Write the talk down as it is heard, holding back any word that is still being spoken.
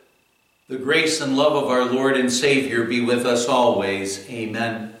The grace and love of our Lord and Savior be with us always.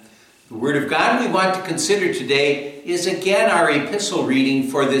 Amen. The Word of God we want to consider today is again our epistle reading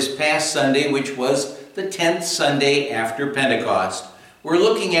for this past Sunday, which was the 10th Sunday after Pentecost. We're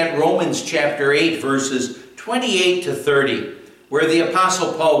looking at Romans chapter 8, verses 28 to 30, where the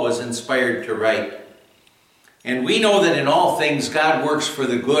Apostle Paul was inspired to write. And we know that in all things God works for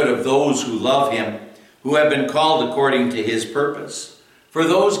the good of those who love Him, who have been called according to His purpose. For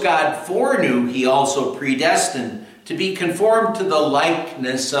those God foreknew, He also predestined to be conformed to the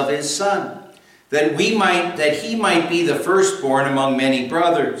likeness of His Son, that He might be the firstborn among many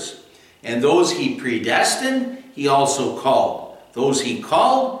brothers. And those He predestined, He also called. Those He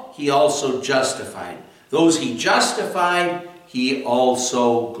called, He also justified. Those He justified, He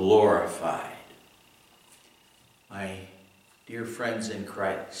also glorified. My dear friends in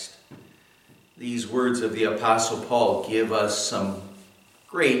Christ, these words of the Apostle Paul give us some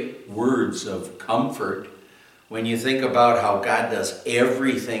great words of comfort when you think about how God does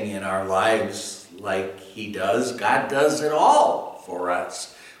everything in our lives like He does. God does it all for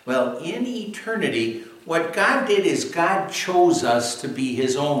us. Well, in eternity, what God did is God chose us to be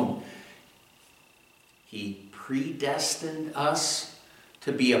His own. He predestined us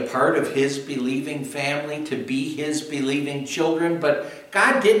to be a part of His believing family, to be His believing children. But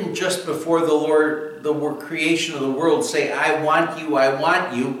God didn't just before the creation of the world say, I want you, I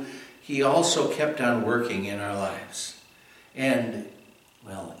want you. He also kept on working in our lives. And,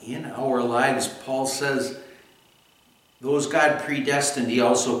 well, in our lives, Paul says, those God predestined, He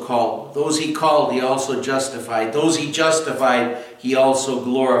also called. Those He called, He also justified. Those He justified, He also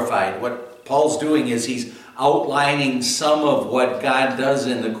glorified. What Paul's doing is he's outlining some of what God does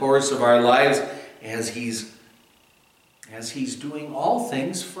in the course of our lives as He's doing all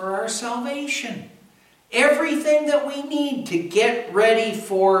things for our salvation. Everything that we need to get ready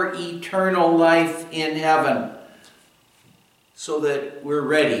for eternal life in heaven, so that we're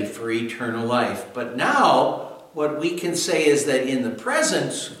ready for eternal life. But now, what we can say is that in the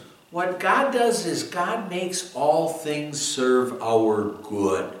present, what God does is God makes all things serve our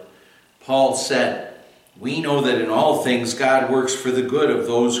good. Paul said, we know that in all things God works for the good of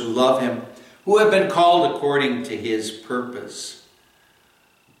those who love Him, who have been called according to His purpose.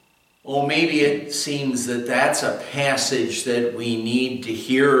 Oh, maybe it seems that that's a passage that we need to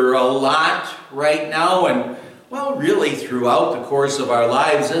hear a lot right now and, well, really throughout the course of our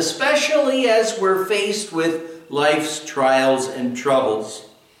lives, especially as we're faced with life's trials and troubles.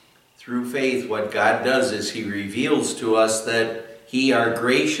 Through faith, what God does is He reveals to us that He, our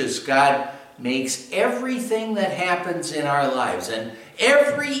gracious God, makes everything that happens in our lives and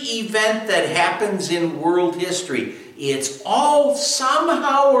every event that happens in world history, it's all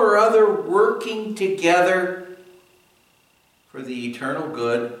somehow or other working together for the eternal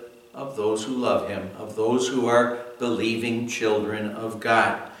good of those who love Him, of those who are believing children of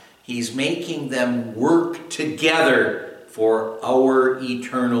God. He's making them work together for our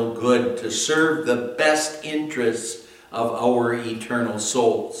eternal good, to serve the best interests of our eternal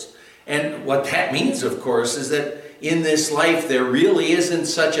souls. And what that means, of course, is that in this life there really isn't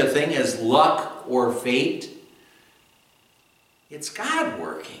such a thing as luck or fate. It's God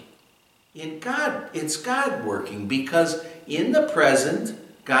working. It's God working, because in the present,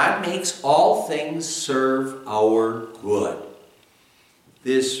 God makes all things serve our good.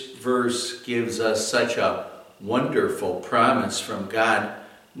 This verse gives us such a wonderful promise from God.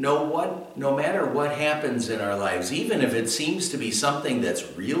 No matter what happens in our lives, even if it seems to be something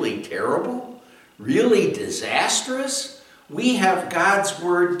that's really terrible, really disastrous, we have God's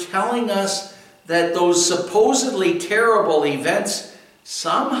Word telling us that those supposedly terrible events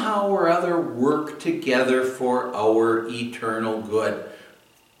somehow or other work together for our eternal good.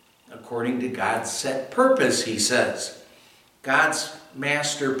 According to God's set purpose, he says. God's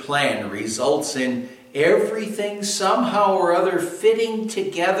master plan results in everything somehow or other fitting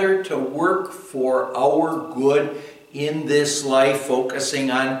together to work for our good in this life,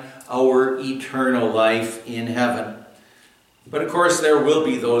 focusing on our eternal life in heaven. But of course, there will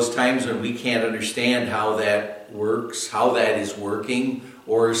be those times when we can't understand how that works, how that is working,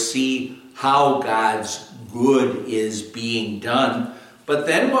 or see how God's good is being done. But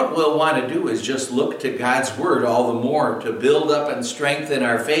then what we'll want to do is just look to God's Word all the more to build up and strengthen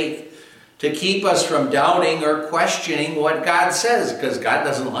our faith, to keep us from doubting or questioning what God says, because God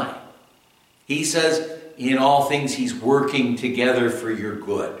doesn't lie. He says in all things He's working together for your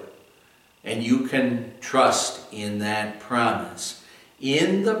good. And you can trust in that promise.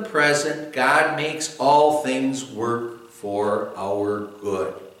 In the present, God makes all things work for our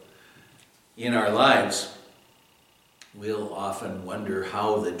good. In our lives, We'll often wonder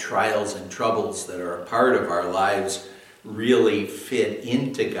how the trials and troubles that are a part of our lives really fit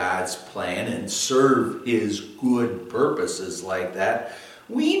into God's plan and serve His good purposes like that.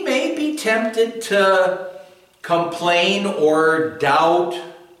 We may be tempted to complain or doubt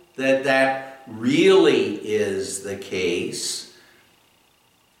that that really is the case.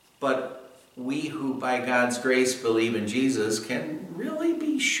 But we who by God's grace believe in Jesus can really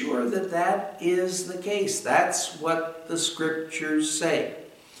be sure that that is the case. That's what the scriptures say.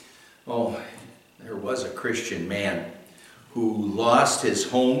 Oh, there was a Christian man who lost his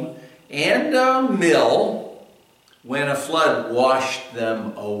home and a mill when a flood washed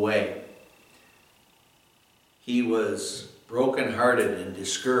them away. He was brokenhearted and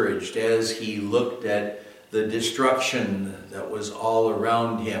discouraged as he looked at the destruction that was all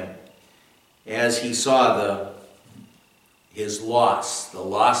around him, as he saw his loss, the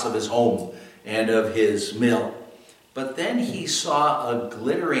loss of his home and of his mill. But then he saw a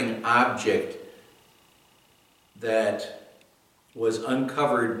glittering object that was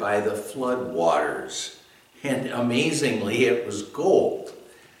uncovered by the flood waters. And amazingly, it was gold.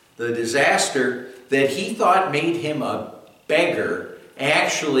 The disaster that he thought made him a beggar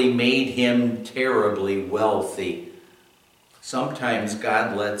actually made him terribly wealthy. Sometimes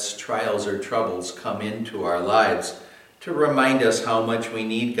God lets trials or troubles come into our lives to remind us how much we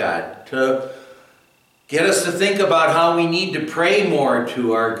need God, to get us to think about how we need to pray more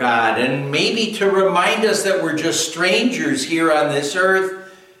to our God, and maybe to remind us that we're just strangers here on this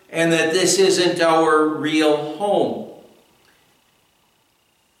earth and that this isn't our real home.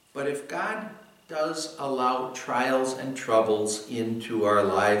 But if God does allow trials and troubles into our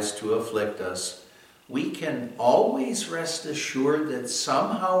lives to afflict us, we can always rest assured that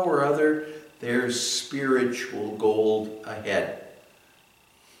somehow or other there's spiritual gold ahead.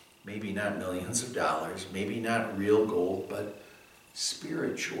 Maybe not millions of dollars, maybe not real gold, but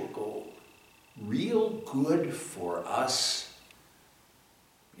spiritual gold. Real good for us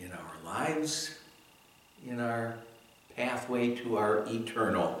in our lives, in our pathway to our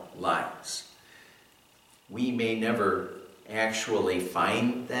eternal lives. We may never actually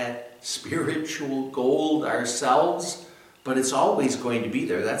find that spiritual gold ourselves, but it's always going to be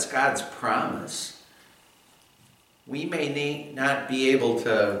there. That's God's promise. We may not be able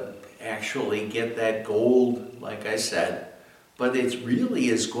to actually get that gold, like I said, but it really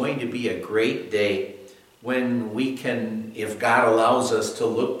is going to be a great day when we can, if God allows us, to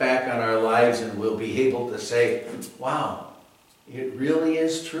look back on our lives and we'll be able to say, wow, it really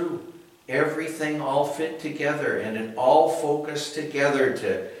is true. Everything all fit together and it all focused together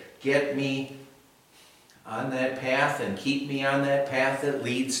to get me on that path and keep me on that path that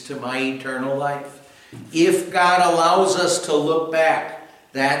leads to my eternal life. If God allows us to look back,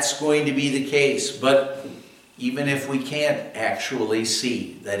 that's going to be the case. But even if we can't actually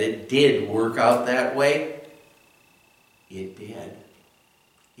see that it did work out that way, it did.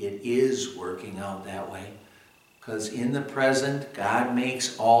 It is working out that way. Because in the present, God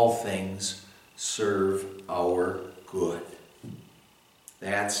makes all things serve our good.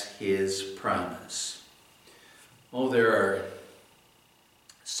 That's His promise. Oh, there are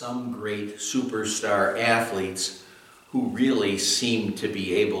some great superstar athletes who really seem to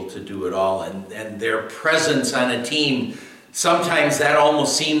be able to do it all. And their presence on a team, sometimes that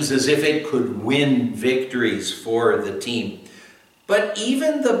almost seems as if it could win victories for the team. But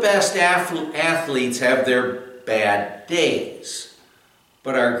even the best athletes have their bad days.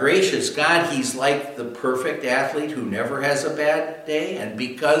 But our gracious God, He's like the perfect athlete who never has a bad day. And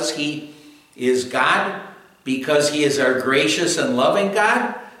because He is God, because He is our gracious and loving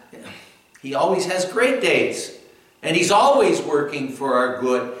God, He always has great days. And He's always working for our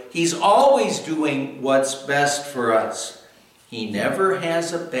good. He's always doing what's best for us. He never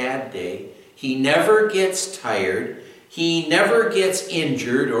has a bad day. He never gets tired. He never gets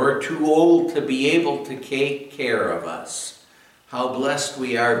injured or too old to be able to take care of us. How blessed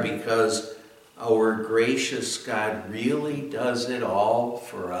we are because our gracious God really does it all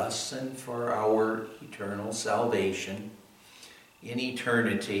for us and for our eternal salvation. In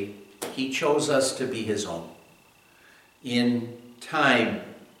eternity, He chose us to be His own. In time,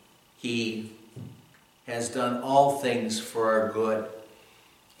 He has done all things for our good.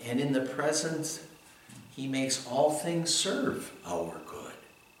 And in the present, He makes all things serve our good.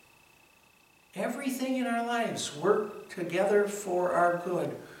 Everything in our lives work together for our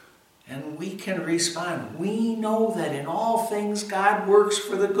good. And we can respond. We know that in all things God works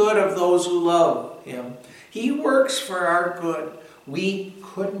for the good of those who love Him. He works for our good. We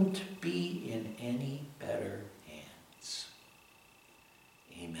couldn't be in any better hands.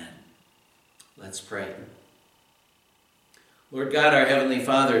 Amen. Let's pray. Lord God, our Heavenly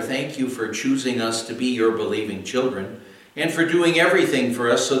Father, thank you for choosing us to be your believing children and for doing everything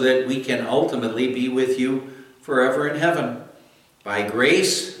for us so that we can ultimately be with you forever in heaven. By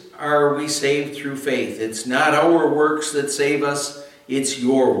grace are we saved through faith. It's not our works that save us, it's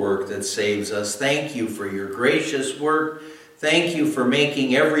your work that saves us. Thank you for your gracious work. Thank you for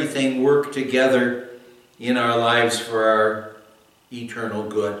making everything work together in our lives for our eternal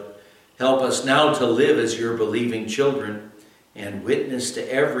good. Help us now to live as your believing children and witness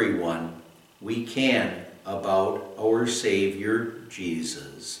to everyone we can about our Savior,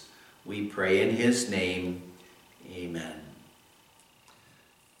 Jesus. We pray in his name. Amen.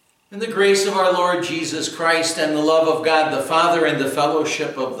 And the grace of our Lord Jesus Christ and the love of God the Father and the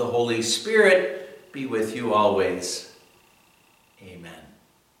fellowship of the Holy Spirit be with you always. Amen.